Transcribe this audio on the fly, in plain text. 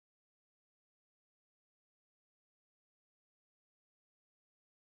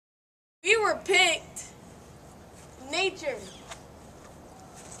We were picked. Nature.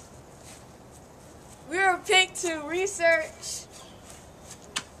 We were picked to research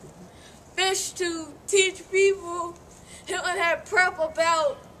fish to teach people Hilton Head Prep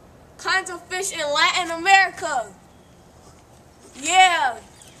about kinds of fish in Latin America. Yeah,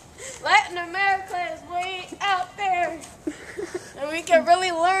 Latin America is way out there, and we can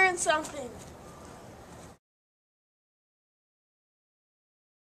really learn something.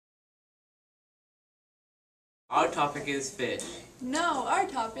 Our topic is fish. No, our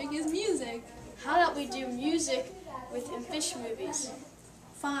topic is music. How about we do music within fish movies?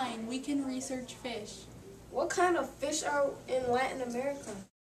 Fine, we can research fish. What kind of fish are in Latin America?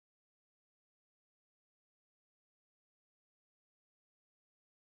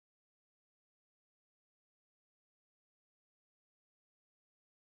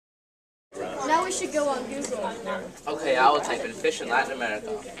 Now we should go on Google. Okay, I will type in fish in Latin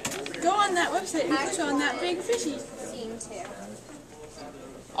America. Go on that website and click on that big fishy.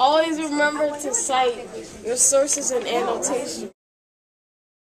 Always remember to cite your sources and annotation.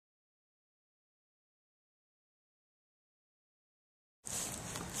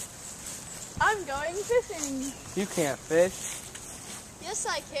 I'm going fishing. You can't fish. Yes,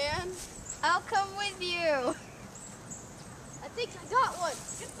 I can. I'll come with you. I think I got one.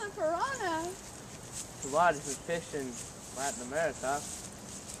 It's a piranha. A lot of fish in Latin America.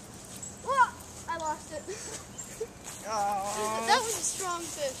 Oh, I lost it. That was a strong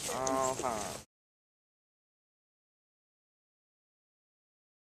fish.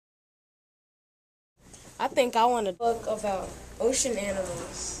 I think I want to book about ocean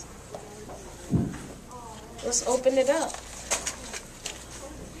animals. Let's open it up.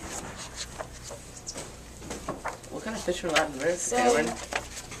 What kind of fish are in Latin America, So, Cameron?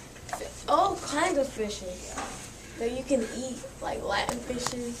 all kinds of fishes that you can eat, like Latin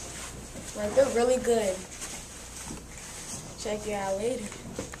fishes. Like, they're really good. Check it out later.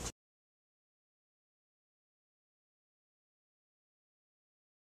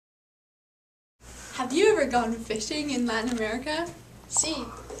 Have you ever gone fishing in Latin America?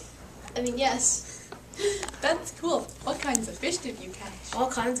 Yes. That's cool. What kinds of fish did you catch? All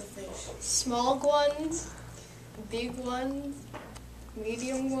kinds of fish. Small ones, big ones,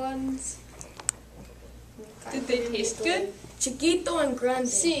 medium ones. Did they taste good? Chiquito and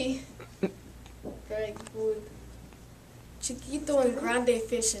grande. Very good. Chiquito and grande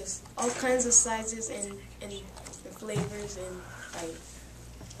fishes. All kinds of sizes and flavors and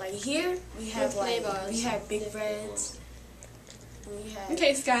like here we have we have big reds. We have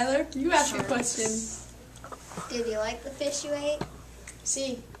Okay, Skylar, you ask a question. Did you like the fish you ate?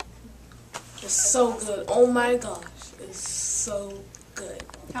 It's so good. Oh my gosh, it's so good.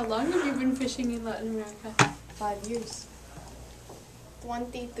 How long have you been fishing in Latin America? 5 years.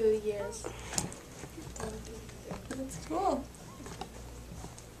 22 years. That's cool.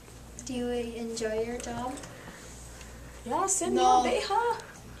 Do you enjoy your job? Yeah, send No. me a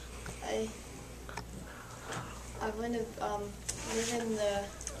I want to live in the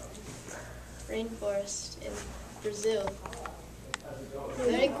rainforest in Brazil.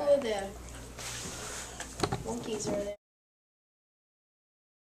 Very cool there. Monkeys are there.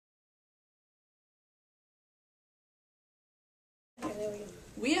 Okay, there we go.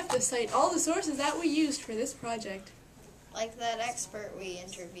 We have to cite all the sources that we used for this project. Like that expert we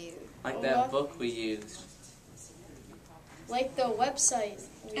interviewed. Like that book we used. like the website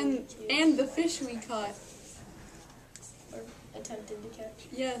And the fish we caught. or attempted to catch.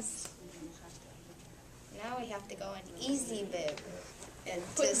 Yes. Now we have to go on EasyBib And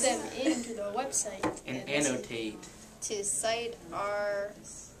put them into the website. And annotate. to cite our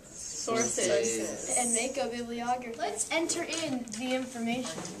Sources. And make a bibliography. Let's enter in the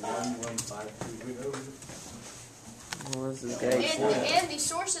information. Well, this is great. And the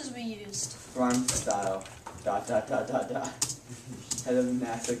sources we used. Rhyme style. ... Head of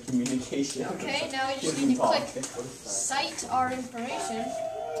NASA Communication. Okay, now we just need to click cite our information.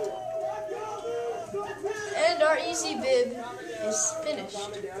 And our EasyBib is finished.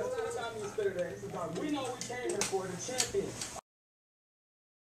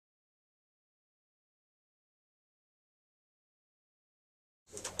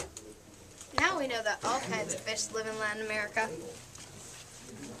 Now we know that all kinds of fish live in Latin America.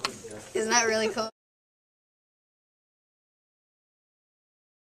 Isn't that really cool?